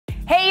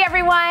Hey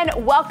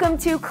everyone, welcome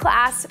to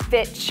Class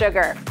Fit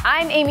Sugar.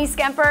 I'm Amy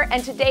Schemper,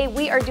 and today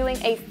we are doing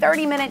a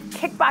 30-minute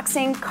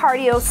kickboxing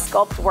cardio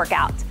sculpt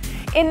workout.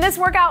 In this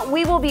workout,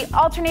 we will be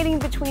alternating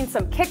between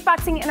some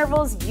kickboxing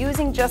intervals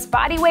using just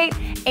body weight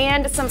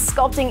and some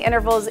sculpting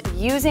intervals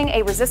using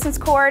a resistance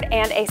cord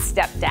and a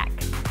step deck.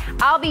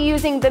 I'll be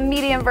using the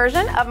medium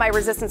version of my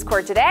resistance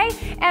cord today,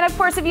 and of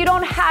course, if you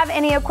don't have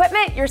any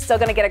equipment, you're still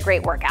gonna get a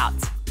great workout.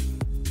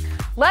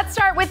 Let's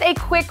start with a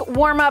quick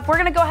warm-up. We're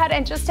gonna go ahead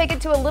and just take it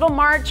to a little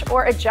march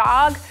or a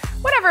jog,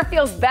 whatever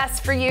feels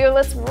best for you.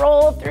 Let's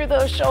roll through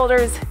those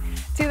shoulders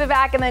to the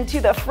back and then to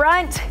the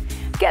front,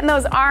 getting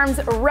those arms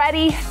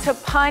ready to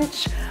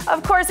punch.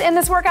 Of course, in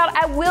this workout,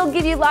 I will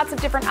give you lots of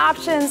different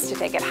options to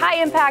take it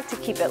high impact, to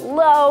keep it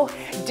low.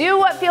 Do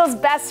what feels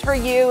best for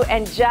you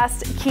and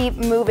just keep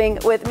moving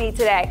with me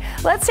today.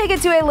 Let's take it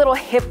to a little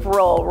hip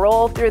roll.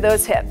 Roll through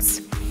those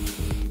hips.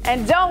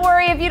 And don't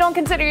worry if you don't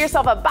consider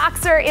yourself a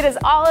boxer, it is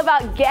all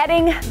about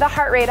getting the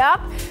heart rate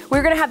up.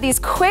 We're gonna have these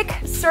quick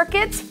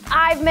circuits,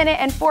 5-minute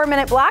and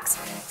 4-minute blocks.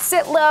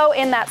 Sit low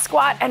in that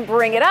squat and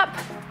bring it up.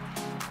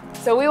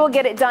 So we will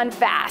get it done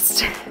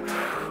fast.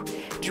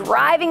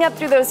 Driving up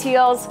through those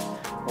heels.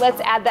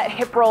 Let's add that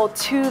hip roll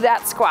to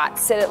that squat.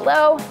 Sit it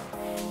low,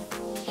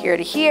 here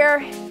to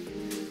here,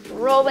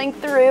 rolling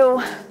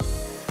through.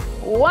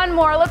 One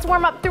more, let's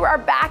warm up through our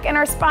back and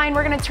our spine.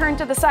 We're gonna turn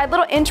to the side,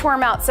 little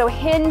inchworm out. So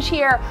hinge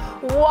here,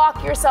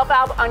 walk yourself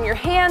out on your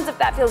hands if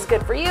that feels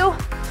good for you.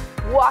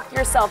 Walk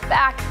yourself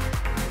back,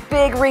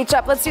 big reach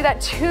up. Let's do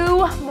that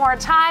 2 more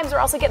times. We're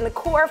also getting the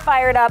core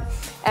fired up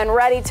and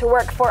ready to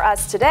work for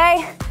us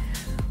today.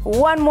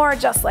 One more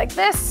just like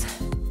this.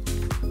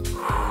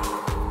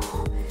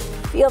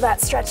 Feel that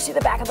stretch to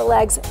the back of the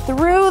legs,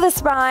 through the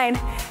spine.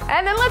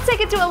 And then let's take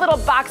it to a little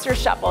boxer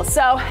shuffle.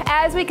 So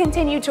as we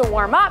continue to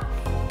warm up,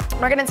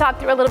 we're gonna talk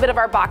through a little bit of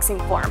our boxing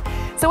form.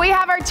 So we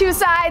have our 2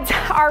 sides,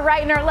 our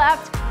right and our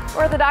left,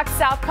 orthodox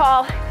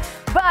southpaw,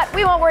 but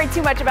we won't worry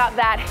too much about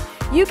that.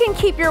 You can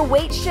keep your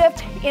weight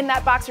shift in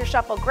that boxer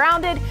shuffle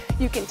grounded.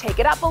 You can take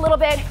it up a little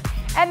bit,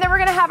 and then we're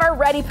gonna have our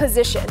ready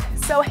position.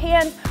 So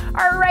hands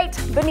are right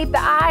beneath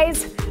the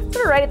eyes,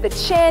 sort of right at the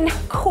chin,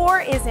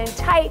 core is in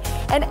tight,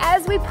 and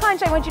as we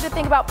punch, I want you to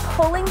think about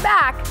pulling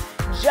back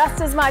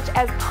just as much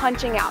as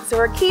punching out. So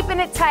we're keeping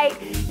it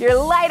tight, you're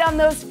light on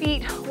those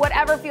feet,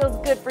 whatever feels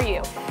good for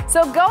you.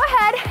 So go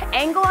ahead,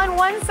 angle on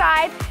one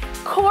side,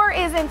 core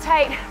is in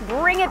tight,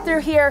 bring it through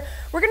here.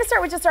 We're gonna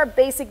start with just our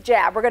basic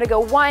jab. We're gonna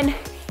go 1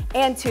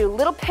 and 2,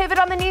 little pivot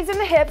on the knees and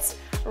the hips,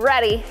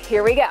 ready,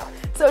 here we go.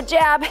 So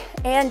jab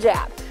and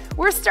jab.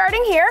 We're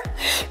starting here.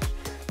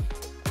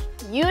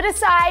 You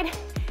decide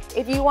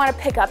if you wanna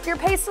pick up your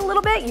pace a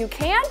little bit, you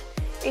can.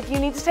 If you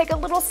need to take a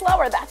little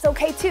slower, that's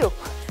okay too.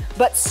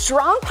 But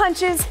strong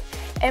punches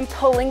and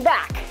pulling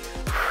back.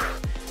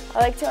 I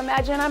like to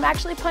imagine I'm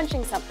actually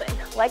punching something,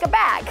 like a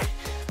bag.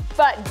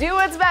 But do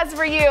what's best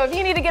for you. If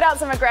you need to get out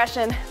some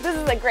aggression, this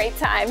is a great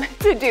time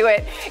to do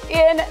it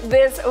in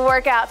this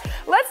workout.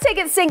 Let's take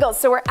it singles.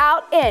 So we're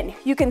out, in.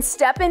 You can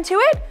step into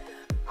it,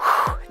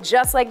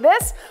 just like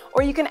this,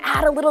 or you can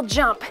add a little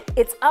jump.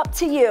 It's up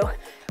to you.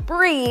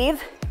 Breathe,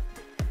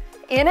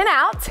 in and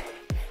out,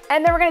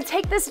 and then we're gonna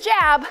take this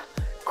jab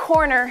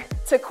corner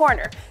to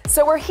corner.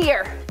 So we're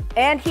here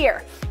and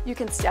here. You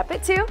can step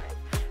it too,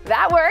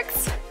 that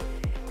works.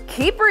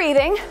 Keep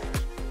breathing.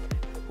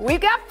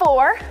 We've got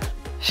 4,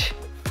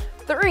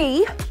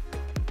 3,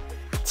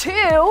 2,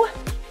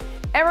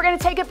 and we're gonna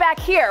take it back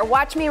here.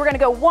 Watch me, we're gonna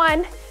go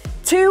 1,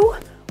 2,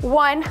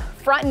 1,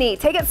 front knee.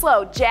 Take it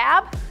slow,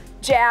 jab,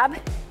 jab,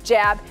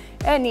 jab,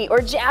 and knee,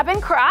 or jab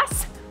and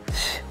cross.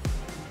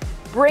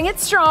 Bring it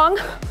strong.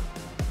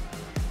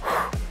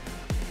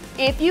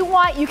 If you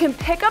want, you can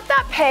pick up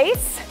that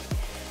pace.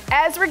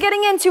 As we're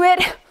getting into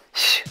it,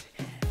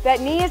 that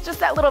knee is just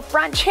that little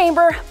front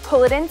chamber,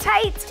 pull it in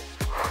tight.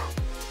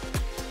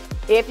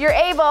 If you're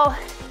able,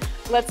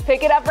 let's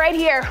pick it up right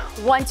here.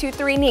 1, 2,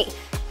 3, knee.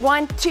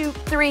 1, 2,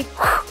 3.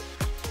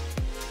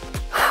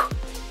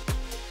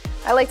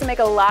 I like to make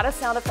a lot of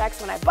sound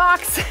effects when I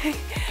box.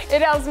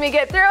 It helps me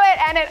get through it,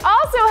 and it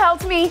also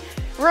helps me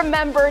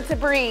remember to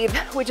breathe,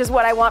 which is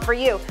what I want for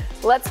you.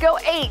 Let's go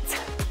 8.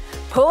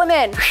 Pull them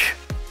in.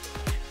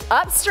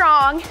 Up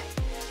strong.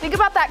 Think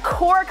about that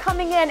core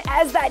coming in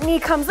as that knee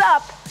comes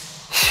up.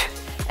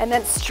 And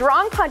then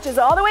strong punches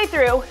all the way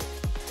through.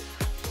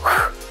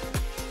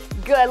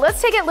 Good,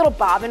 let's take it a little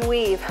bob and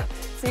weave.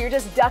 So you're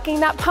just ducking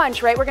that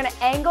punch, right? We're gonna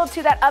angle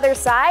to that other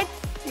side.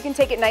 You can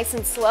take it nice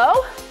and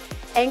slow.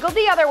 Angle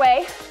the other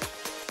way.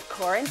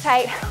 Core in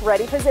tight,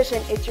 ready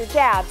position. It's your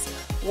jabs,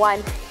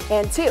 1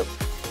 and 2.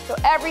 So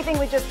everything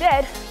we just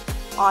did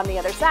on the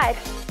other side,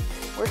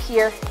 we're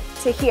here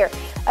to here.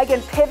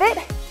 Again, pivot,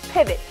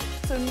 pivot.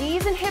 So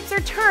knees and hips are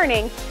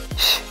turning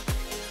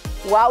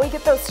while we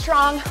get those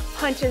strong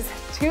punches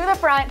to the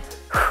front,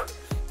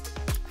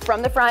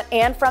 from the front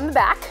and from the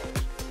back.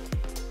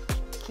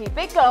 Keep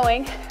it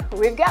going.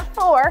 We've got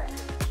 4,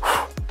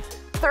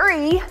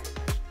 3,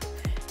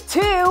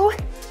 2,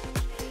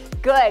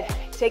 good.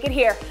 Take it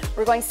here.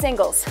 We're going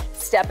singles.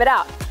 Step it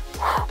out.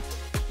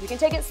 You can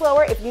take it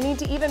slower. If you need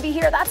to even be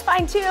here, that's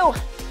fine too.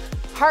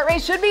 Heart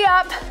rate should be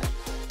up.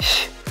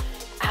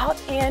 Out,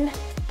 in,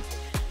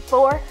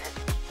 4,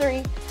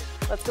 3.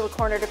 Let's go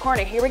corner to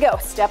corner. Here we go.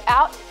 Step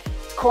out,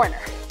 corner.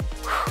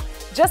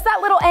 Just that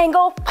little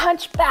angle,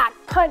 punch back,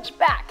 punch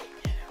back.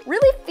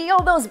 Really feel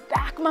those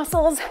back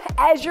muscles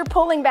as you're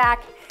pulling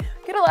back.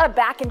 Get a lot of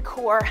back and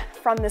core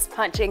from this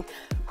punching.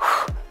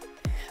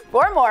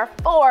 4 more,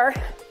 4,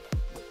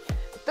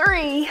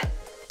 3,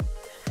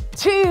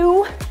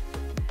 2.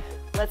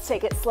 Let's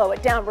take it, slow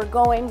it down. We're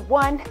going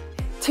 1,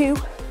 2,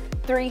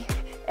 3,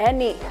 and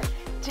knee.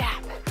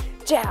 Jab,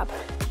 jab,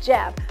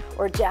 jab,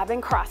 or jab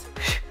and cross.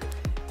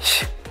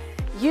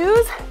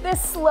 Use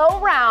this slow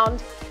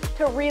round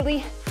to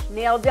really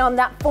nail down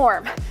that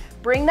form.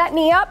 Bring that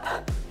knee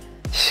up,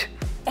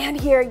 and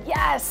here,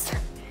 yes.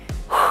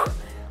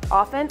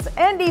 Offense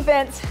and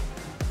defense.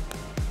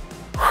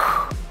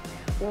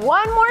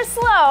 One more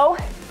slow.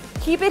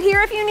 Keep it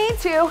here if you need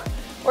to,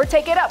 or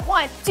take it up.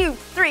 1, 2,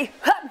 3.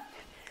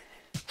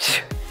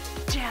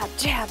 Jab,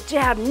 jab,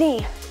 jab,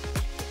 knee.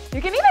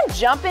 You can even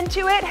jump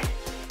into it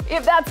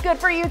if that's good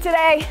for you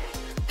today.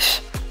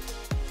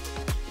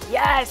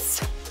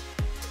 Yes.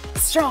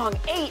 Strong.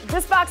 8.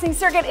 This boxing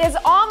circuit is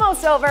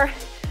almost over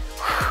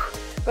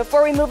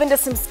before we move into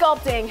some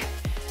sculpting.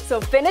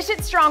 So finish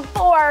it strong.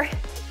 4,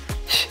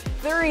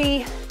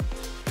 3,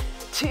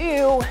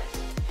 2.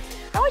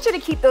 I want you to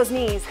keep those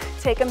knees.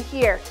 Take them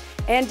here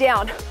and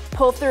down.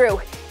 Pull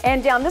through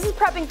and down. This is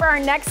prepping for our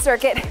next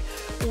circuit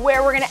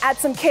where we're gonna add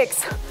some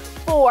kicks.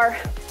 4,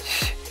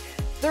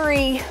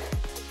 3,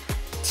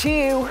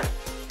 2.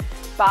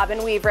 Bob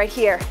and weave right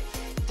here.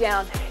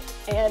 Down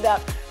and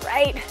up,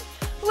 right?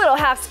 Little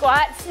half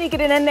squat, sneak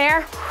it in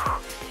there.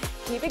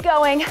 Keep it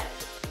going.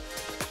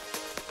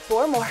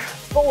 4 more,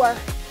 4,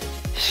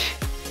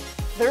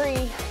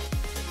 3,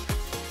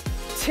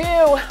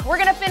 2. We're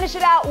gonna finish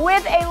it out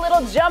with a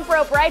little jump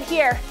rope right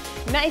here.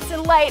 Nice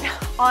and light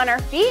on our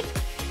feet.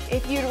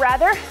 If you'd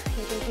rather,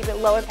 you can keep it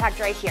low impact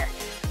right here.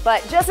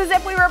 But just as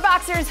if we were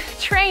boxers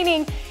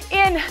training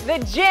in the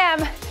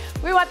gym,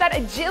 we want that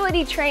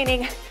agility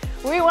training.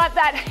 We want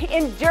that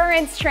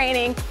endurance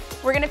training.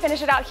 We're gonna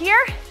finish it out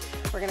here.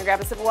 We're gonna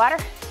grab a sip of water.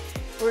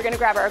 We're gonna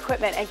grab our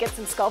equipment and get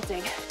some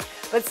sculpting.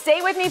 But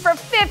stay with me for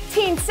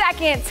 15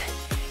 seconds.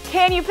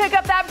 Can you pick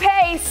up that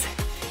pace?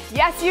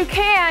 Yes, you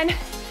can.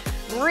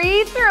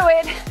 Breathe through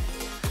it.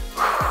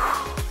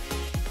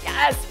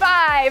 Yes,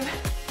 5,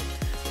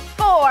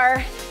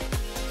 4,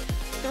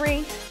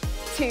 3,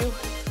 2,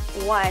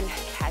 1.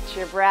 Catch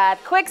your breath.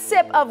 Quick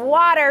sip of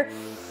water.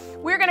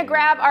 We're gonna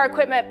grab our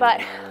equipment,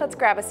 but let's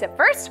grab a sip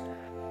first.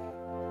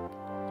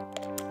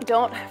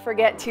 Don't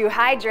forget to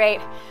hydrate.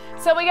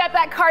 So we got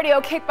that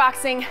cardio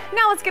kickboxing.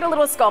 Now let's get a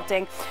little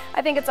sculpting.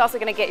 I think it's also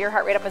gonna get your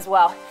heart rate up as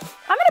well.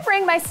 I'm gonna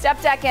bring my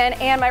step deck in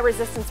and my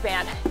resistance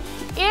band.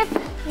 If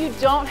you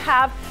don't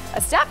have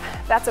a step,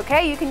 that's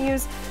okay. You can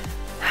use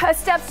a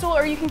step stool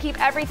or you can keep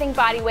everything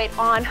body weight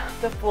on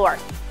the floor.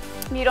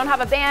 If you don't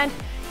have a band,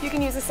 you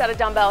can use a set of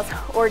dumbbells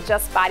or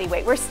just body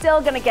weight. We're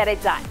still gonna get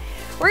it done.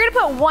 We're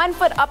gonna put one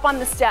foot up on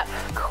the step.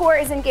 Core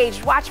is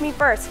engaged. Watch me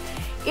first.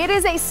 It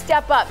is a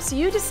step up, so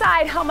you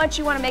decide how much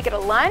you wanna make it a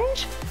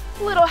lunge,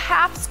 little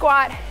half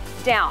squat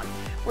down.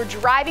 We're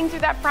driving through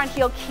that front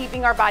heel,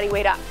 keeping our body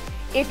weight up.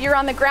 If you're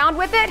on the ground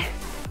with it,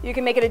 you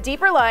can make it a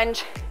deeper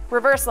lunge,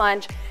 reverse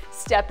lunge,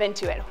 step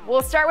into it.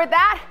 We'll start with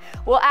that.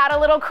 We'll add a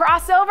little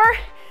crossover.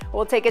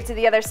 We'll take it to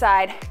the other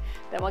side.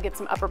 Then we'll get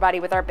some upper body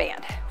with our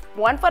band.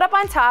 One foot up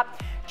on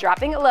top,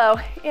 dropping it low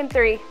in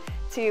 3,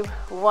 2,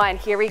 1.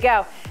 Here we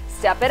go.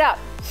 Step it up,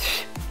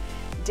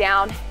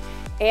 down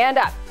and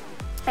up.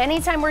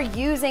 Anytime we're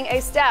using a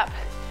step,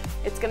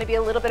 it's gonna be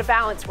a little bit of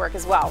balance work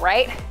as well,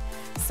 right?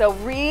 So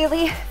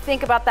really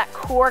think about that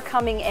core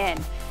coming in.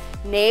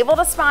 Navel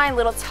to spine,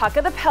 little tuck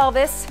of the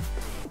pelvis.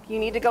 If you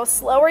need to go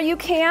slower, you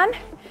can.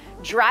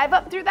 Drive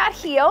up through that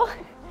heel.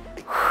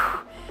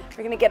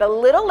 We're gonna get a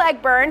little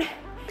leg burn.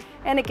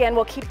 And again,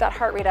 we'll keep that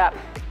heart rate up.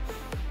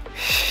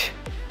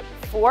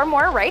 4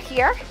 more right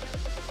here.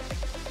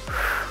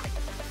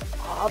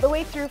 All the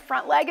way through,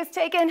 front leg is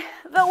taking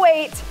the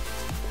weight.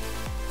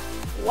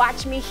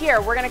 Watch me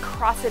here. We're gonna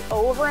cross it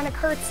over in a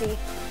curtsy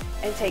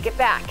and take it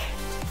back.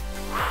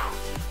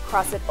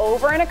 Cross it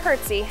over in a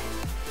curtsy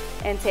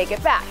and take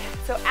it back.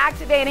 So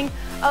activating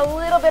a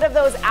little bit of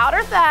those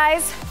outer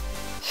thighs.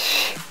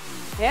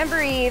 And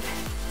breathe,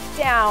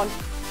 down.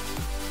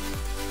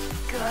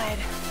 Good,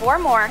 4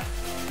 more,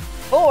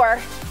 4.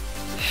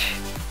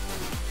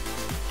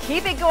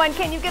 Keep it going.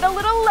 Can you get a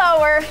little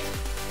lower?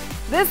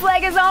 This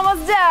leg is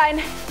almost done.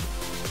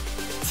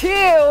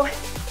 2.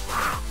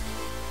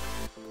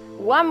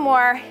 1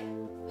 more.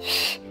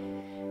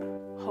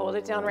 Hold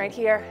it down right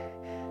here.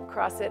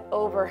 Cross it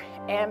over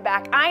and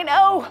back. I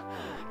know.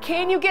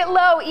 Can you get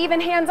low? Even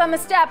hands on the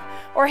step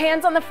or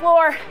hands on the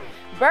floor.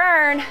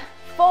 Burn.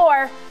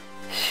 4,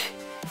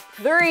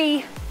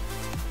 3,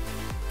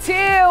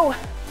 2.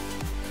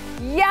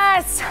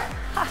 Yes.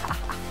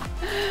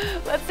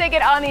 Let's take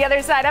it on the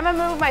other side. I'm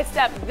gonna move my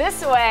step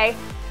this way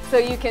so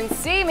you can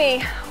see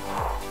me.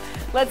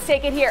 Let's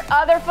take it here.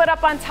 Other foot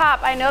up on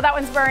top. I know that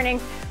one's burning,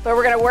 but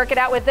we're gonna work it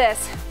out with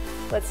this.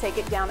 Let's take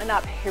it down and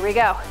up. Here we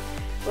go.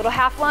 Little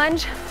half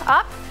lunge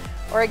up,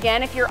 or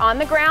again, if you're on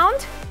the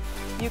ground,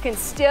 you can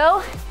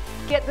still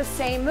get the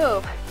same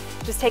move.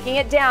 Just taking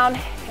it down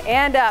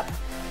and up.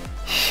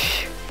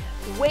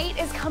 Weight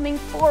is coming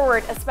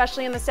forward,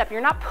 especially in the step.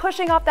 You're not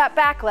pushing off that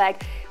back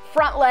leg.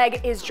 Front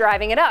leg is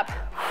driving it up.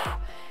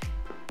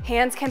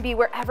 Hands can be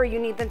wherever you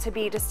need them to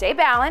be to stay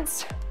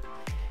balanced.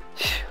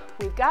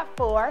 We've got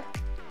 4,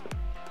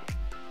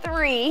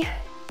 3,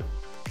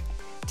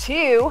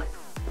 2.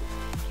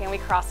 Can we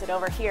cross it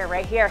over here,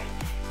 right here?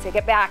 Take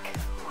it back.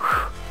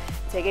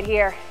 Take it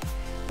here.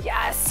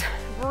 Yes,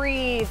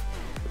 breathe.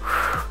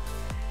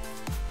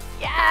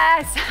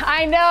 Yes,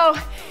 I know.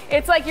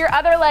 It's like your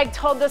other leg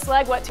told this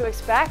leg what to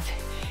expect,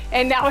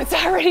 and now it's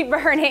already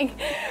burning.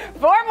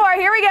 4 more,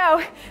 here we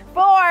go.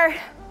 4,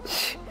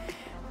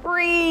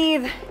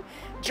 breathe.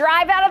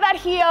 Drive out of that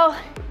heel.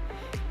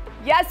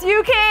 Yes,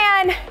 you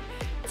can.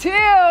 2,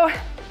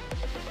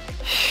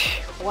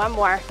 1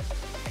 more.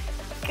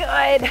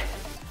 Good.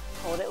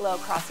 Hold it low,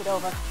 cross it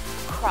over,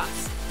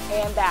 cross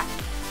and back.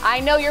 I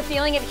know you're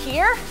feeling it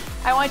here.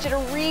 I want you to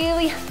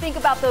really think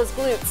about those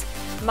glutes.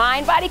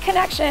 Mind-body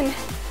connection.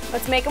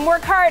 Let's make them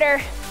work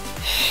harder.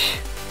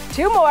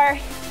 2 more.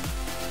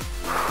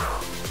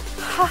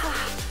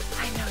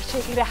 I know,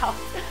 shake it out.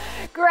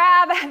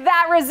 Grab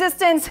that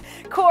resistance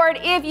cord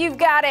if you've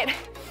got it.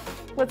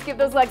 Let's give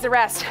those legs a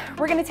rest.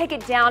 We're gonna take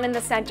it down in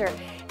the center.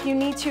 If you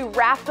need to,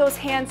 wrap those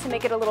hands to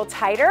make it a little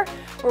tighter.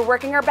 We're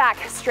working our back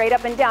straight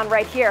up and down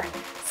right here.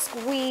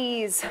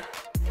 Squeeze.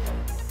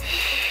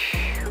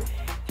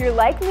 If you're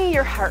like me,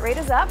 your heart rate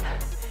is up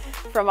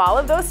from all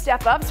of those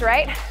step ups,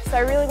 right? So I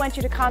really want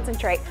you to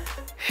concentrate.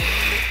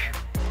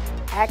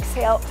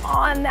 Exhale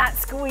on that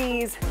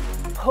squeeze.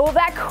 Pull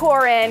that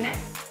core in.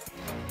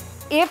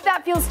 If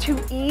that feels too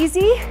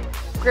easy,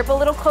 grip a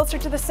little closer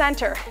to the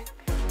center.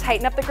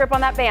 Tighten up the grip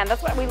on that band.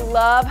 That's what we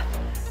love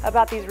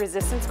about these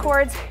resistance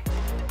cords.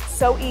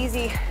 So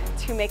easy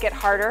to make it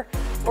harder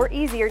or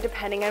easier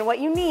depending on what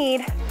you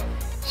need.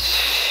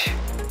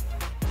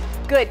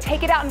 Good,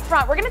 take it out in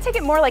front. We're gonna take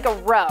it more like a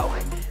row.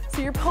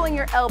 So you're pulling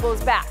your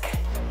elbows back.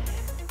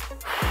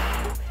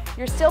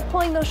 You're still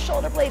pulling those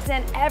shoulder blades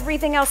in.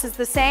 Everything else is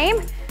the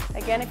same.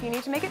 Again, if you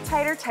need to make it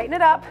tighter, tighten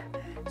it up.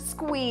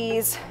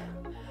 Squeeze.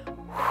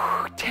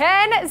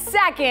 10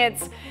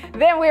 seconds.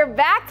 Then we're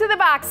back to the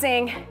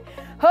boxing.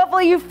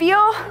 Hopefully you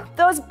feel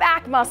those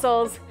back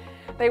muscles.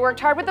 They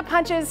worked hard with the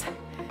punches.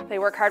 They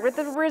work hard with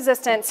the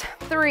resistance.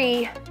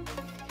 3,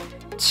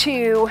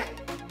 2,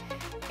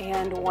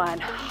 and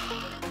 1.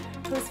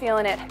 Who's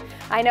feeling it?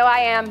 I know I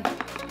am.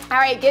 All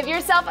right, give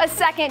yourself a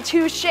second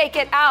to shake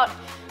it out.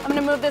 I'm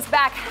gonna move this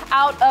back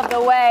out of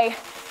the way.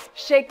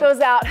 Shake those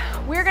out.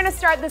 We're gonna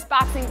start this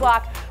boxing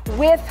block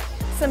with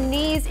some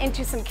knees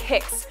into some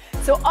kicks.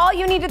 So all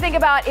you need to think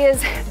about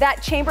is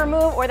that chamber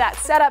move or that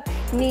setup.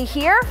 Knee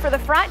here for the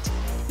front,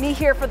 knee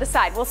here for the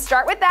side. We'll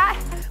start with that.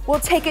 We'll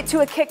take it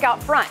to a kick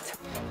out front.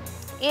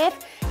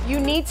 If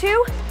you need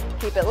to,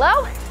 keep it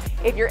low.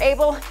 If you're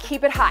able,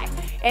 keep it high.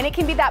 And it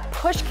can be that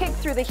push kick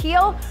through the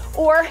heel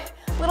or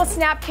little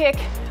snap kick,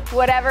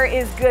 whatever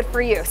is good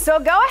for you. So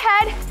go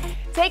ahead,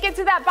 take it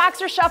to that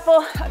boxer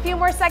shuffle. A few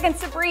more seconds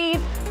to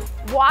breathe.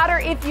 Water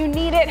if you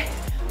need it,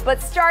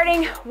 but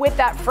starting with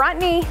that front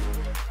knee,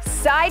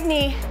 side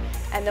knee,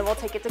 and then we'll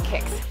take it to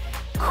kicks.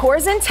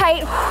 Core's in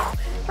tight.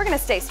 We're gonna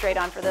stay straight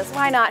on for this,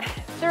 why not?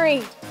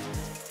 3,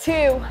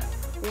 2,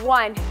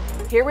 1.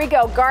 Here we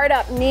go, guard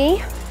up,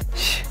 knee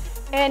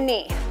and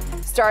knee.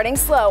 Starting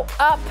slow,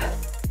 up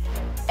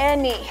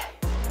and knee.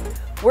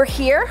 We're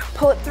here,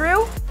 pull it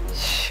through.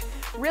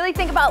 Really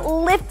think about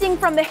lifting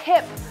from the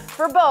hip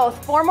for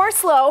both. 4 more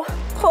slow,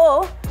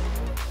 pull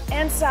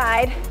and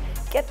side.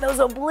 Get those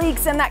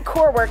obliques and that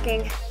core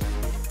working.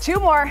 2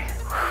 more.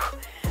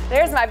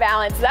 There's my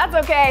balance, that's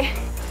okay.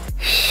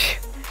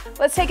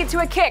 Let's take it to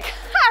a kick.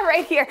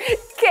 Right here,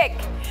 kick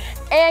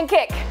and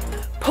kick.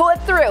 Pull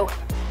it through,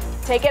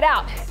 take it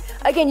out.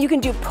 Again, you can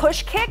do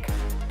push kick,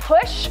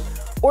 push,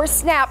 or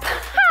snap.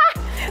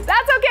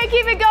 That's okay,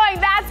 keep it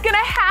going. That's gonna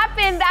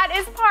happen, that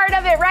is part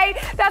of it, right?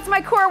 That's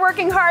my core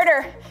working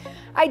harder.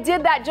 I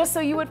did that just so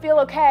you would feel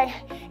okay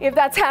if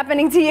that's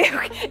happening to you.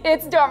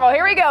 It's normal,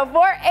 here we go,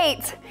 4,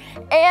 8,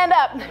 and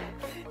up,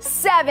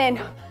 7.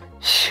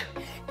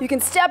 You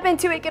can step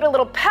into it, get a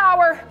little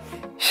power.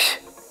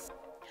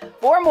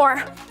 4 more,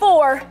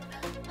 4,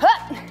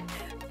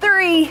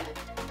 3,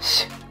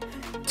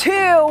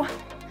 2,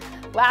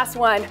 last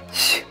one.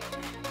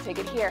 Take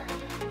it here,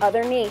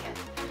 other knee,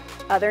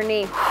 other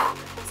knee.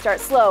 Start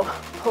slow,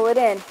 pull it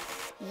in.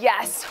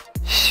 Yes,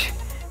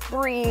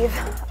 breathe,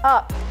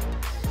 up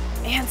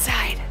and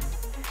side.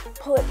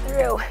 Pull it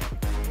through.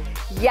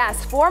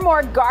 Yes, 4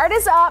 more, guard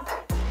is up.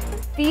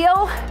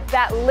 Feel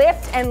that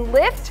lift and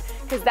lift,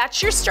 because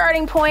that's your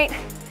starting point.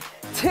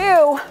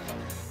 2,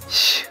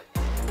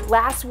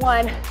 last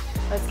one.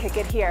 Let's kick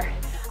it here.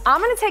 I'm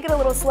gonna take it a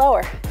little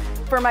slower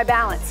for my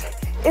balance.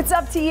 It's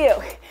up to you.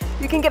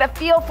 You can get a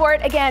feel for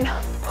it. Again,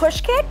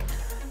 push kick,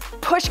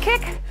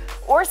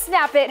 or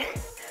snap it,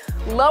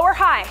 low or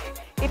high.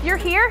 If you're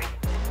here,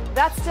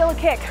 that's still a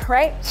kick,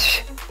 right?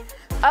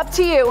 Up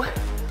to you.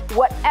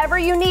 Whatever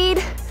you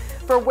need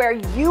for where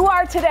you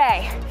are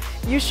today.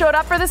 You showed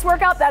up for this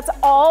workout, that's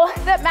all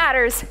that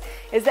matters,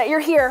 is that you're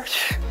here.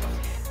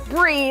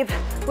 Breathe.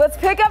 Let's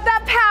pick up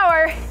that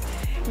power.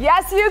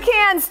 Yes, you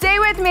can. Stay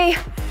with me.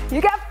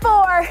 You got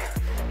 4,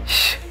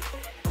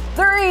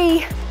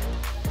 3,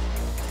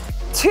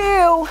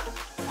 2,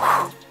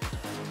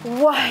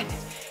 1.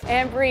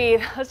 And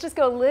breathe. Let's just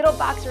go a little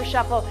boxer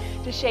shuffle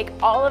to shake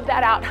all of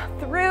that out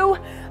through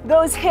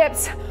those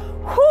hips.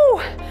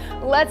 Whew.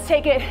 Let's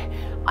take it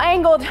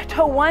angled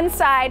to one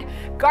side.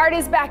 Guard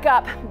is back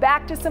up.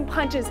 Back to some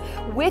punches.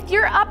 With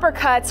your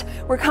uppercuts,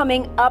 we're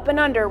coming up and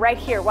under right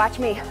here. Watch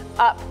me.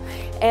 Up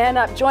and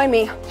up. Join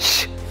me.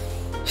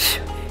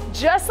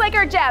 Just like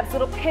our jabs,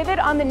 little pivot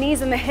on the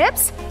knees and the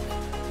hips,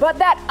 but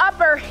that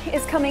upper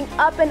is coming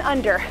up and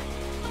under.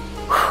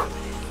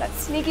 That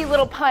sneaky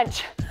little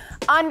punch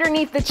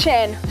underneath the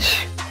chin,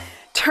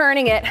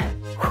 turning it.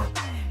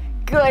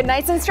 Good,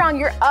 nice and strong.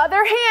 Your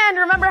other hand,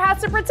 remember,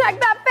 has to protect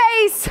that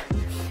face.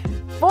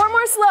 4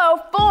 more slow.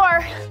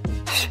 4,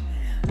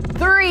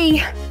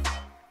 3,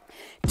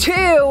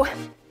 2.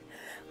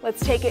 Let's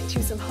take it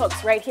to some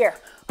hooks right here.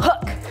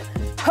 Hook,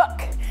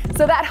 hook.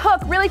 So that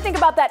hook, really think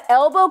about that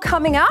elbow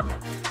coming up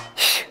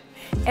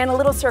and a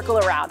little circle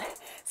around.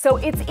 So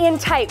it's in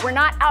tight. We're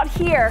not out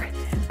here.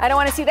 I don't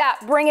want to see that.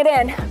 Bring it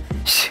in.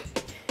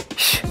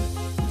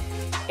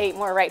 8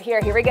 more right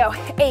here. Here we go.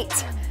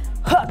 8,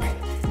 hook,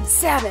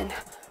 7.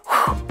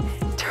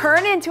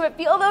 Turn into it.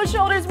 Feel those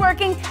shoulders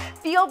working.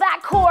 Feel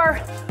that core.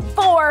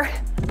 4,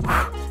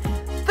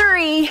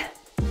 3,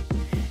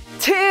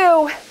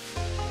 2.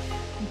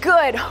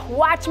 Good.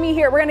 Watch me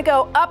here. We're going to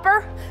go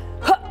upper,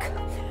 hook,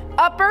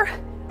 upper,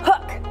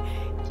 hook.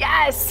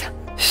 Yes.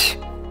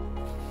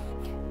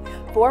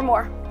 4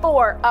 more.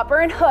 4, upper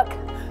and hook.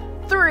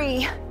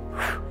 3,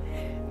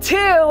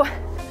 2.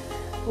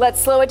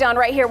 Let's slow it down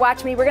right here.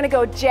 Watch me. We're going to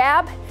go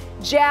jab,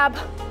 jab,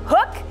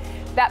 hook.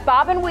 That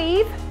bob and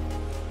weave.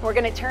 We're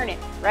going to turn it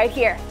right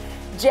here.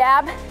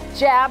 Jab,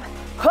 jab,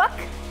 hook,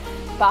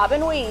 bob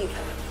and weave.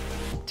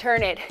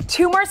 Turn it.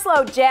 2 more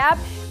slow. Jab,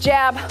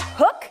 jab,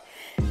 hook,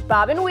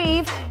 bob and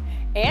weave,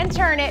 and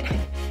turn it.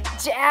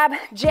 Jab,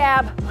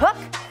 jab, hook.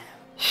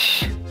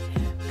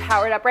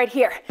 Power it up right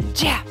here.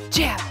 Jab,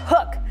 jab,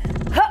 hook,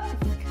 hook,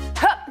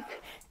 hook.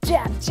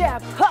 Jab,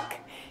 jab, hook.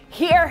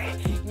 Here.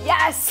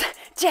 Yes.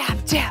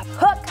 Jab, jab,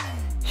 hook.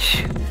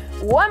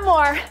 1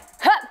 more.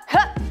 Hook,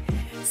 hook.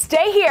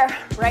 Stay here,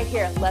 right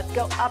here. Let's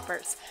go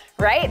uppers,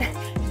 right?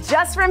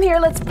 Just from here,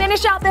 let's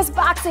finish out this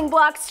boxing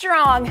block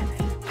strong.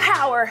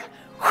 Power.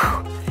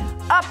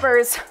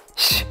 Uppers.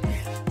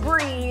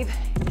 Breathe.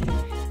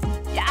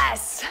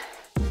 Yes.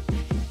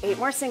 8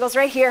 more singles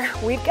right here.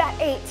 We've got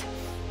 8,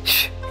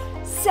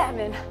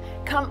 7.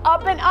 Come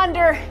up and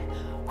under.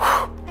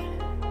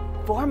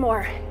 4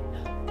 more.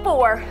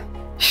 4,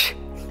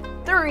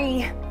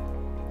 3,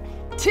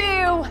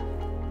 2.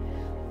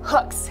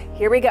 Hooks.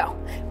 Here we go.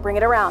 Bring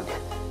it around.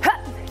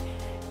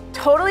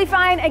 Totally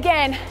fine.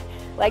 Again,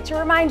 like to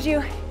remind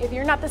you, if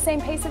you're not the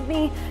same pace of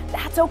me,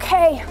 that's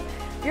okay.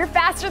 If you're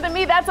faster than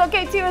me, that's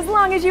okay too, as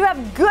long as you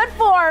have good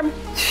form.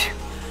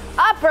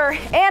 Upper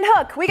and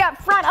hook. We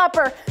got front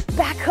upper,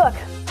 back hook.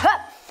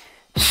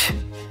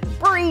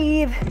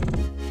 Breathe.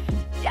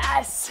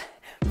 Yes.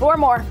 4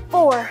 more.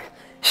 4,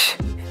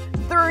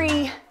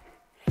 3.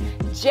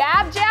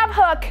 Jab, jab,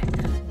 hook.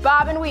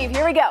 Bob and weave.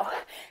 Here we go.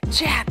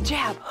 Jab,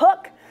 jab,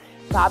 hook.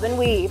 Bob and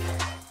weave.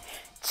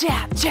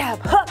 Jab, jab,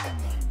 hook.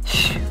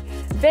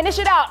 Finish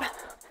it out.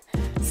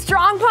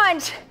 Strong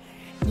punch.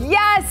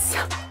 Yes.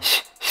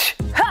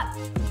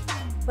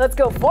 Let's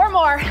go 4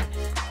 more.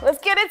 Let's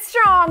get it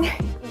strong.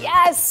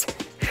 Yes.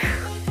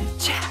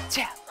 Jab,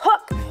 jab,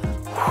 hook.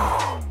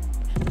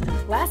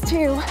 Last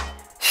 2.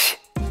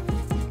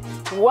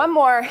 1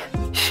 more.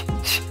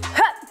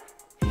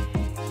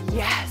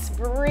 Yes,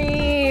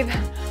 breathe.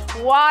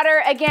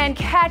 Water again,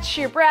 catch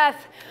your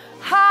breath.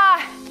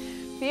 Ha,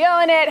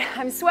 feeling it,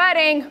 I'm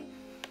sweating.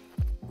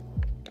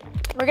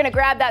 We're gonna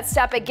grab that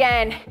step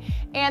again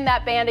and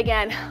that band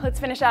again. Let's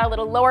finish out a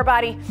little lower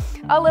body,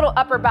 a little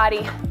upper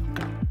body.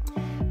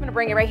 I'm gonna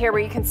bring it right here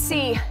where you can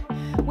see.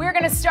 We're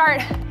gonna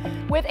start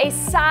with a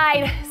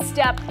side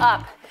step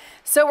up.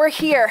 So we're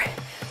here,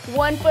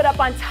 1 foot up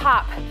on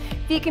top.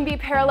 Feet can be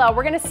parallel.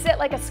 We're gonna sit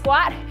like a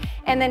squat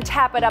and then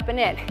tap it up and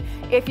in.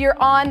 If you're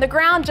on the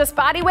ground, just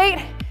body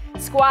weight,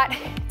 squat,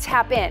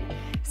 tap in.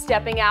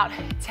 Stepping out,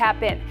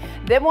 tap in.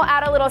 Then we'll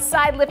add a little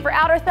side lift for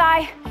outer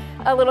thigh,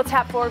 a little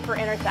tap forward for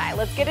inner thigh.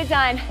 Let's get it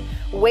done.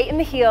 Weight in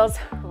the heels,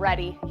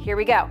 ready. Here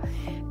we go.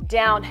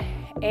 Down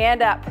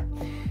and up,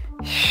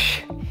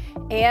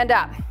 and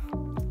up.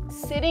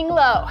 Sitting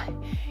low.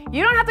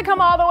 You don't have to come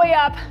all the way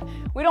up.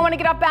 We don't want to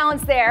get off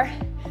balance there.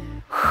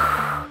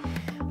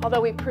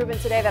 Although we've proven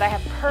today that I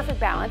have perfect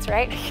balance,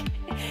 right?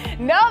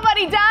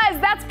 Nobody does.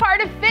 That's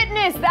part of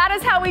fitness. That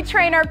is how we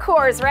train our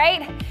cores,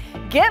 right?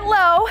 Get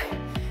low.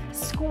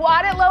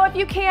 Squat it low if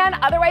you can.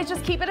 Otherwise,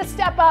 just keep it a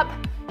step up.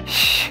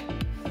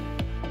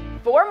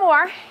 4, 4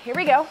 more. Here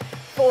we go.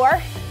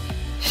 4,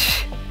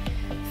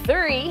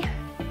 3,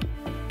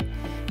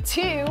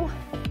 2.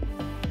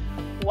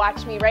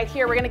 Watch me right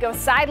here. We're gonna go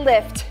side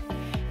lift.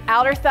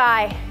 Outer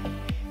thigh,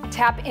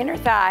 tap inner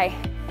thigh.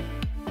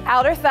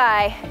 Outer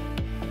thigh,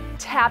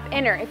 tap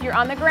inner. If you're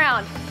on the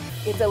ground,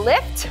 it's a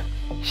lift,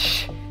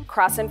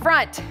 cross in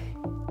front.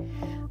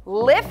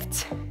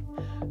 Lift,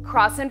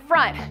 cross in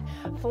front.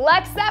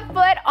 Flex that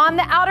foot on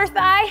the outer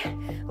thigh,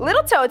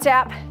 little toe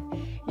tap.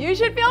 You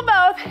should feel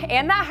both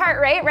and that heart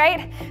rate,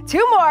 right?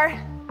 2 more.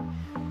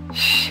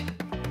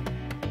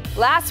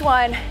 Last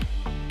one.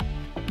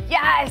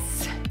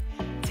 Yes.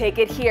 Take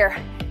it here.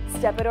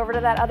 Step it over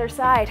to that other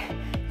side.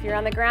 If you're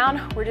on the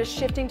ground, we're just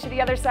shifting to the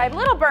other side.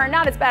 Little burn,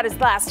 not as bad as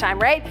last time,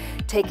 right?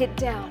 Take it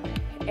down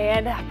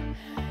and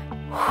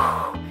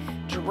up.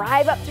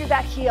 Drive up through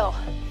that heel.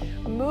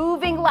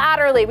 Moving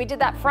laterally. We did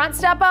that front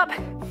step up,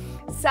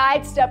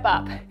 side step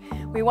up.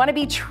 We want to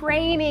be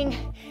training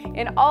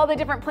in all the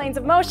different planes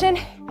of motion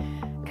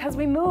because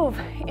we move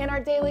in our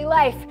daily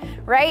life,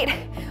 right?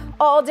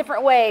 All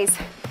different ways.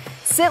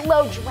 Sit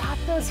low, drop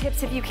those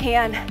hips if you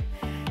can.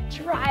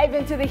 Drive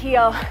into the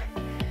heel.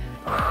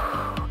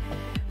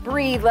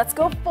 Breathe, let's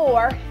go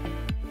 4.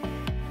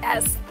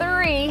 As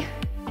 3,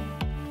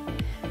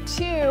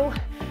 2,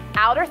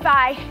 outer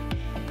thigh,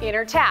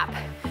 inner tap.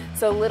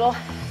 So little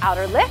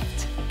outer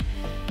lift,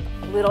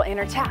 little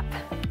inner tap.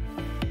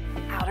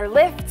 Outer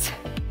lift,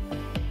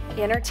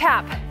 inner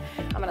tap.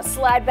 I'm gonna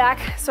slide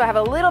back so I have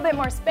a little bit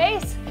more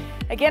space.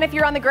 Again, if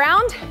you're on the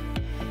ground,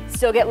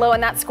 still get low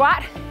in that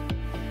squat.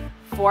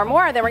 4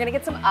 more, then we're gonna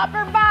get some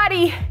upper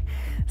body.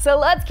 So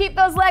let's keep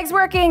those legs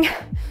working.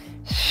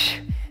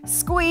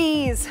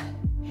 Squeeze.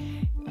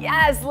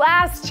 Yes,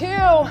 last 2.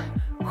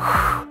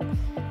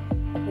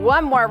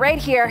 1 more right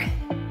here.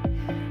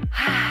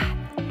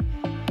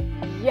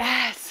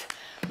 Yes,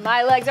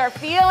 my legs are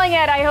feeling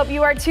it. I hope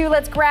you are too.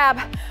 Let's grab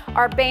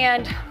our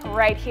band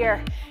right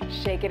here.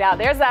 Shake it out.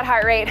 There's that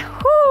heart rate.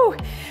 Whew.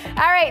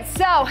 All right,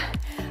 so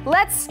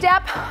let's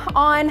step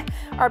on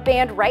our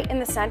band right in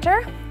the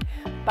center.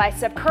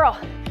 Bicep curl.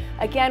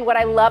 Again, what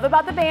I love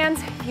about the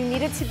bands, if you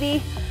need it to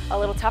be a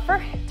little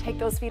tougher, take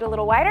those feet a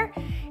little wider.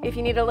 If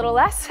you need a little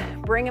less,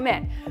 bring them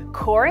in.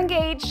 Core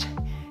engaged,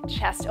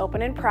 chest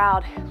open and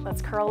proud.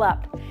 Let's curl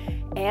up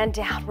and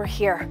down. We're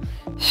here.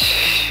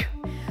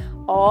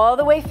 All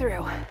the way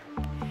through.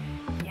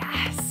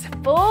 Yes,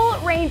 full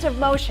range of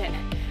motion.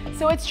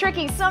 So it's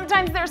tricky.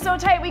 Sometimes they're so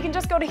tight, we can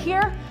just go to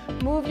here,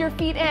 move your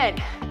feet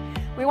in.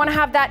 We want to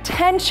have that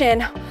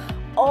tension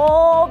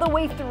all the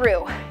way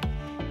through.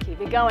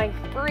 Keep it going.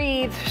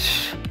 Breathe.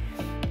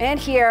 And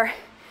here.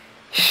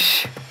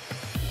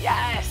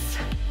 Yes.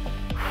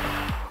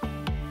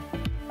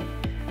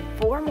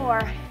 4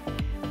 more.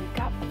 We've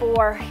got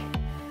 4,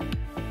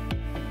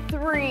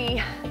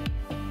 3,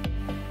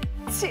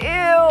 2.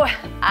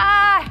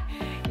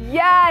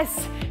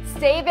 Yes.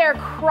 Stay there.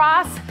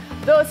 Cross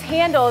those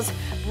handles.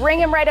 Bring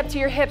them right up to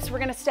your hips. We're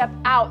gonna step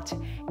out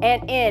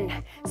and in.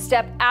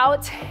 Step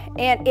out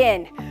and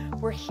in.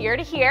 We're here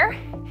to here.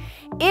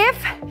 If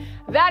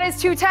that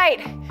is too tight,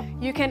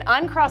 you can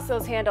uncross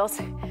those handles.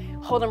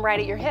 Hold them right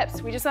at your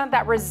hips. We just want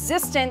that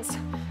resistance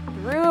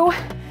through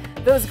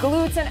those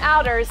glutes and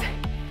outers.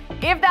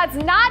 If that's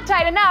not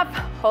tight enough,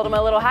 hold them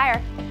a little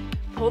higher.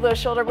 Pull those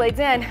shoulder blades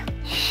in.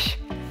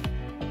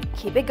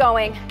 Keep it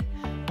going.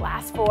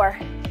 Last 4,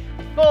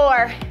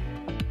 4,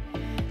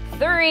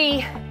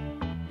 3,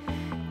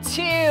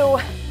 2.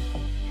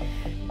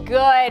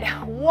 Good.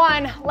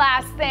 1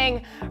 last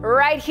thing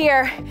right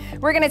here.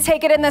 We're gonna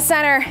take it in the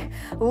center.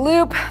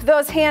 Loop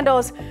those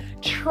handles.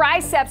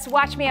 Triceps,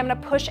 watch me, I'm gonna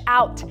push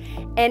out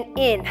and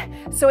in.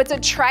 So it's a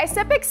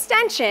tricep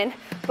extension,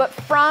 but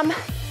from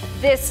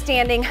this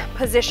standing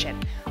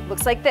position.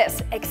 Looks like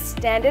this.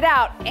 Extend it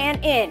out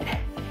and in,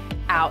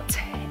 out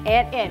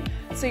and in.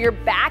 So your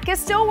back is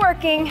still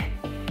working.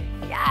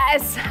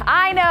 Yes,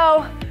 I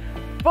know.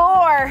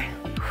 4,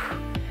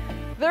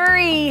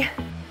 3,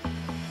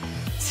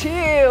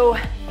 2,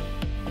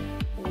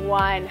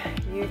 1.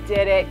 You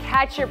did it.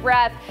 Catch your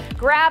breath.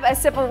 Grab a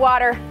sip of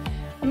water.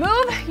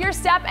 Move your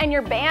step and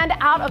your band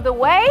out of the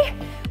way.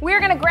 We're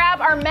gonna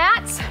grab our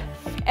mats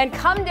and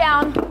come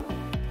down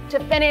to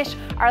finish.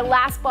 Our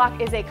last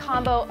block is a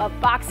combo of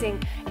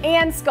boxing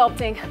and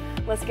sculpting.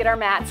 Let's get our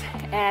mats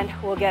and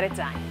we'll get it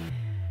done.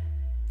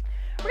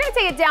 We're gonna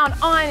take it down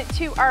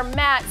onto our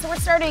mat. So we're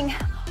starting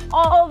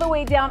all the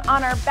way down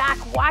on our back.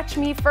 Watch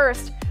me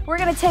first. We're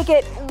gonna take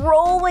it,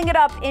 rolling it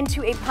up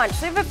into a punch.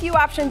 So you have a few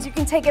options. You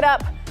can take it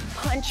up,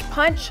 punch,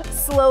 punch,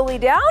 slowly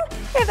down.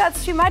 If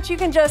that's too much, you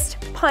can just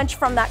punch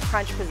from that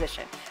crunch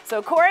position.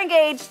 So core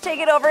engaged, take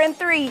it over in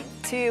 3,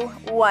 2,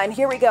 1.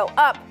 Here we go,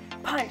 up,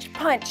 punch,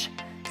 punch.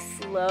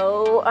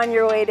 Slow on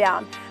your way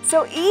down.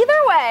 So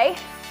either way,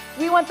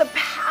 we want the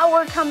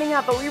power coming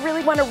up, but we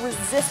really want to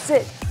resist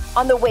it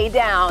on the way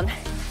down.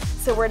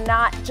 So we're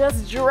not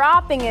just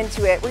dropping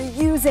into it, we're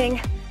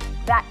using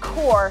that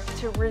core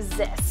to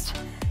resist.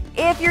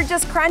 If you're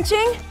just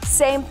crunching,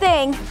 same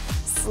thing,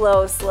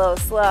 slow, slow,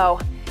 slow.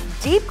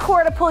 Deep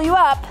core to pull you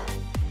up,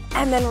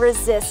 and then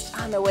resist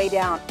on the way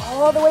down,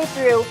 all the way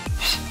through.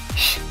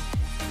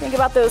 Think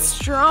about those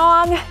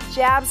strong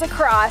jabs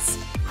across.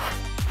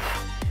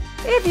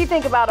 If you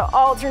think about to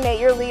alternate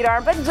your lead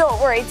arm, but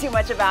don't worry too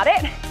much about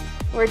it.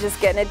 We're just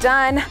getting it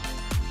done.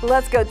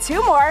 Let's go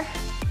 2 more.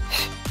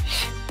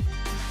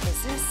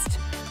 Resist.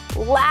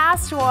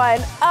 Last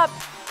one, up.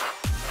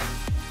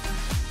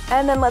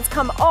 And then let's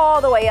come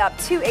all the way up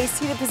to a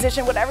seated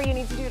position, whatever you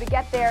need to do to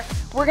get there.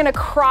 We're gonna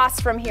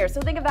cross from here.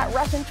 So think of that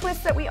Russian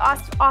twist that we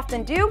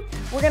often do.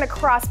 We're gonna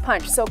cross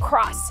punch. So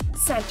cross,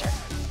 center,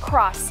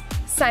 cross,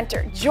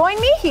 center. Join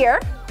me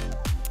here.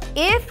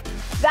 If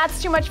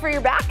that's too much for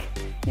your back,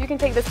 you can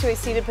take this to a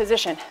seated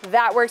position.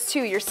 That works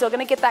too. You're still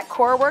gonna get that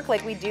core work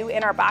like we do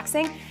in our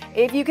boxing.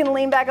 If you can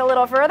lean back a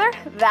little further,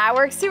 that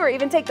works too. Or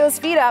even take those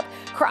feet up,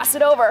 cross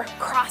it over,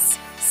 cross,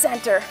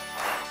 center.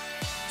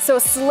 So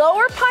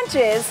slower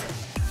punches,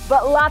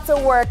 but lots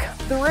of work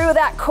through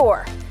that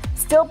core.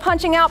 Still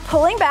punching out,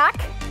 pulling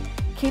back,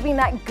 keeping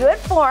that good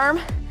form.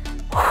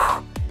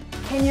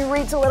 Can you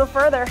reach a little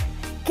further?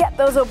 Get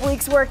those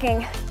obliques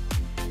working.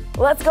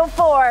 Let's go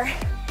 4,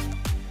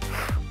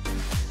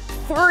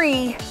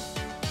 3,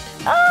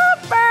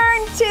 up,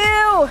 burn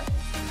 2.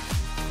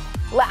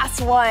 Last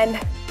one.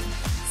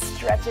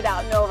 Stretch it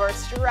out and over.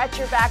 Stretch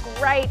your back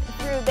right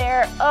through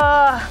there.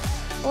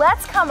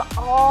 Let's come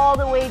all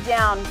the way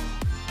down.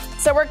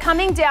 So we're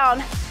coming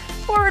down,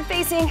 forward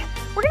facing.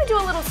 We're gonna do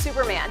a little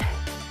Superman.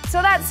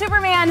 So that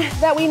Superman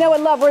that we know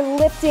and love, we're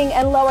lifting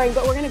and lowering,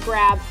 but we're gonna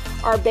grab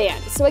our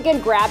band. So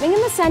again, grabbing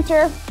in the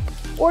center,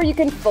 or you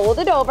can fold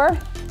it over.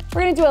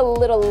 We're gonna do a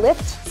little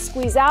lift,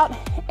 squeeze out,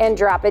 and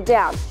drop it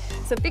down.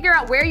 So figure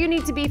out where you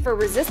need to be for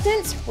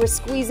resistance. We're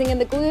squeezing in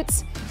the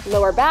glutes,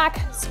 lower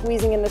back,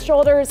 squeezing in the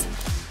shoulders,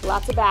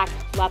 lots of back,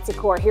 lots of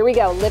core. Here we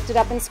go, lift it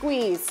up and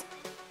squeeze,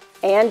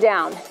 and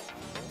down,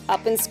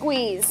 up and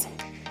squeeze,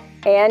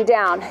 and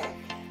down.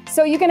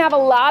 So you can have a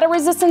lot of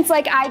resistance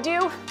like I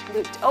do,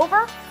 looped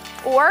over,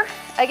 or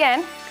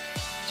again,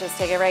 just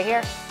take it right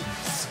here,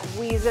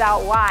 squeeze it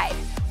out wide.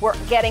 We're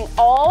getting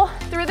all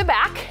through the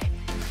back.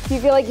 If you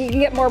feel like you can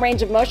get more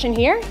range of motion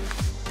here,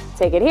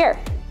 take it here.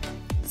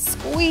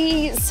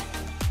 Squeeze.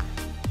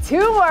 2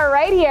 more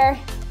right here.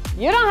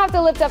 You don't have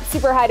to lift up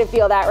super high to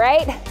feel that,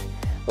 right?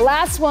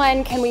 Last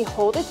one, can we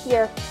hold it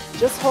here?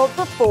 Just hold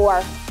for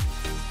 4.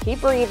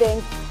 Keep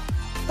breathing.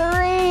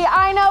 3,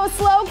 I know,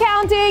 slow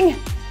counting.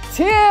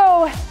 2.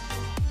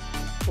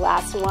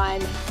 Last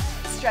one,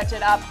 stretch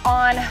it up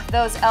on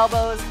those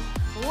elbows.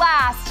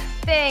 Last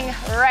thing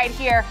right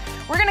here.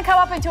 We're gonna come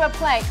up into a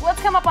plank.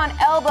 Let's come up on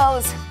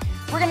elbows.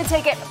 We're gonna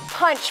take it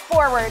punch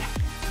forward,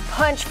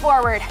 punch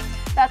forward.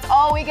 That's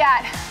all we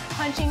got.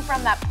 Punching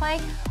from that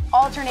plank,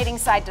 alternating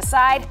side to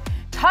side.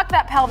 Tuck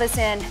that pelvis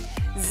in,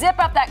 zip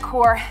up that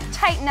core,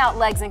 tighten out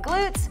legs and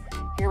glutes.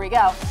 Here we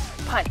go,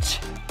 punch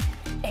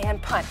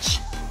and punch.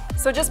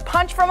 So just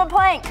punch from a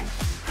plank.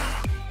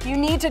 You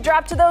need to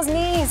drop to those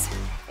knees.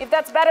 If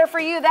that's better for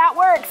you, that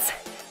works.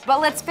 But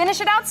let's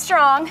finish it out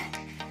strong.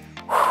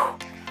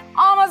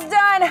 Almost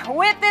done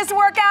with this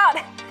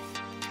workout.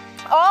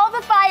 All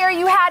the fire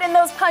you had in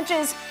those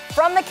punches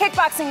from the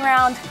kickboxing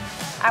round,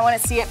 I want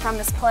to see it from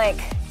this plank.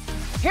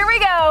 Here we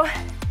go.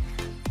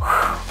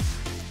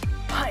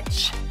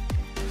 Punch,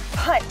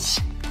 punch.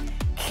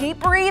 Keep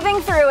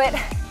breathing through it.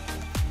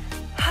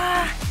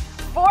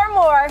 4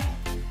 more.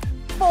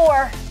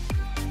 4,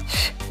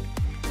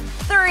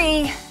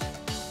 3,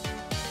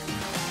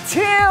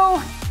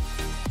 2.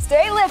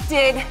 Stay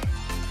lifted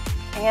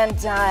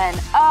and done.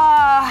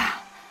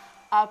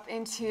 Up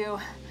into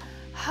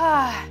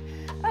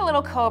a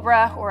little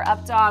cobra or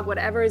up dog,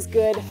 whatever is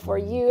good for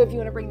you. If you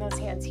want to bring those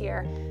hands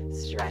here,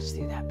 stretch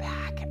through that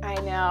back. I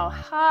know.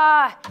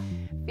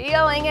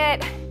 Feeling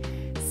it.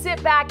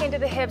 Sit back into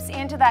the hips,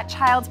 into that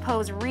child's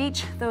pose.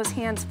 Reach those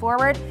hands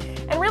forward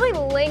and really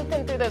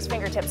lengthen through those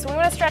fingertips. So we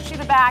want to stretch through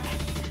the back,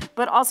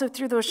 but also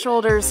through those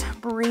shoulders.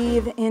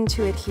 Breathe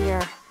into it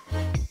here.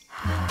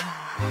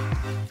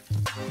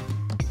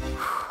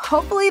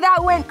 Hopefully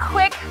that went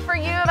quick for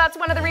you. That's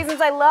one of the reasons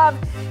I love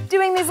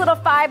doing these little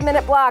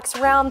 5-minute blocks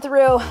round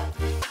through.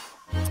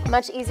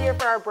 Much easier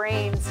for our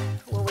brains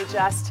when we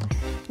just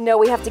know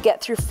we have to get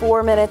through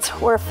 4 minutes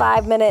or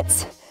 5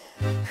 minutes.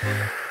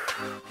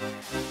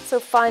 So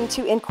fun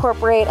to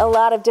incorporate a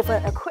lot of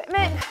different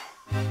equipment.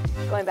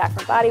 Going back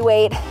from body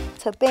weight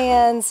to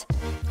bands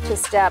to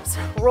steps.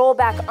 Roll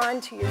back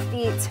onto your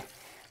feet.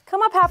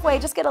 Come up halfway,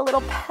 just get a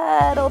little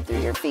pedal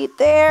through your feet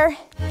there.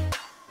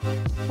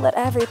 Let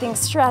everything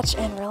stretch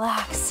and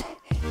relax.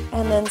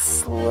 And then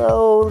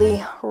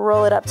slowly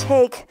roll it up.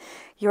 Take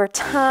your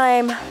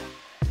time.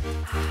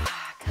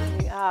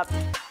 Coming up.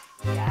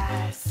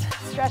 Yes.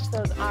 Stretch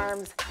those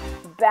arms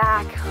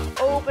back.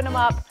 Open them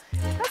up.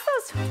 Press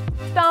those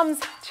thumbs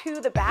to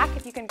the back.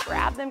 If you can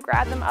grab them,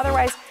 grab them.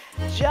 Otherwise,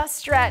 just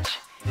stretch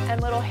and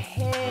little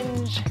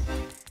hinge.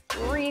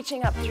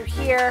 Reaching up through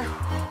here.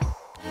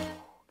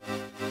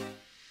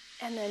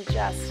 And then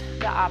just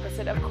the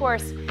opposite. Of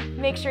course,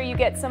 make sure you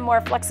get some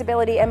more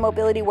flexibility and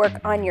mobility work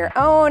on your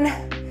own.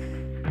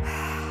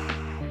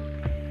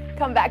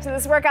 Come back to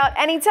this workout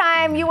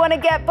anytime you want to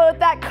get both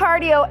that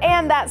cardio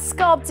and that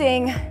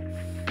sculpting.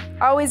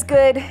 Always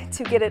good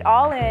to get it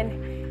all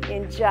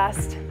in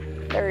just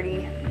 30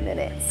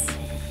 minutes.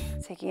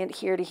 Taking it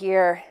here to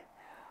here.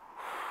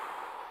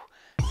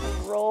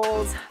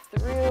 Rolls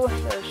through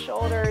those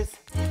shoulders.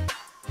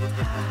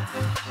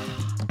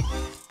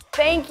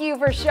 Thank you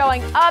for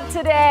showing up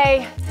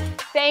today.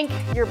 Thank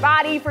your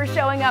body for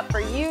showing up for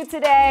you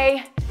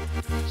today.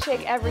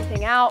 Shake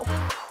everything out.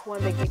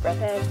 One big deep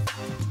breath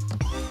in.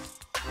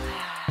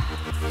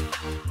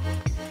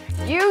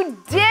 You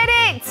did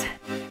it!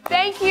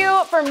 Thank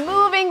you for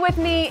moving with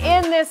me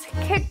in this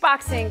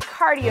kickboxing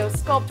cardio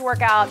sculpt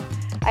workout.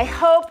 I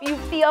hope you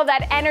feel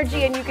that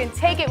energy and you can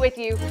take it with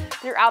you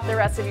throughout the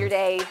rest of your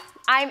day.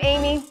 I'm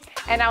Amy,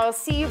 and I will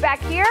see you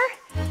back here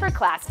for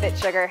Class Fit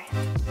Sugar.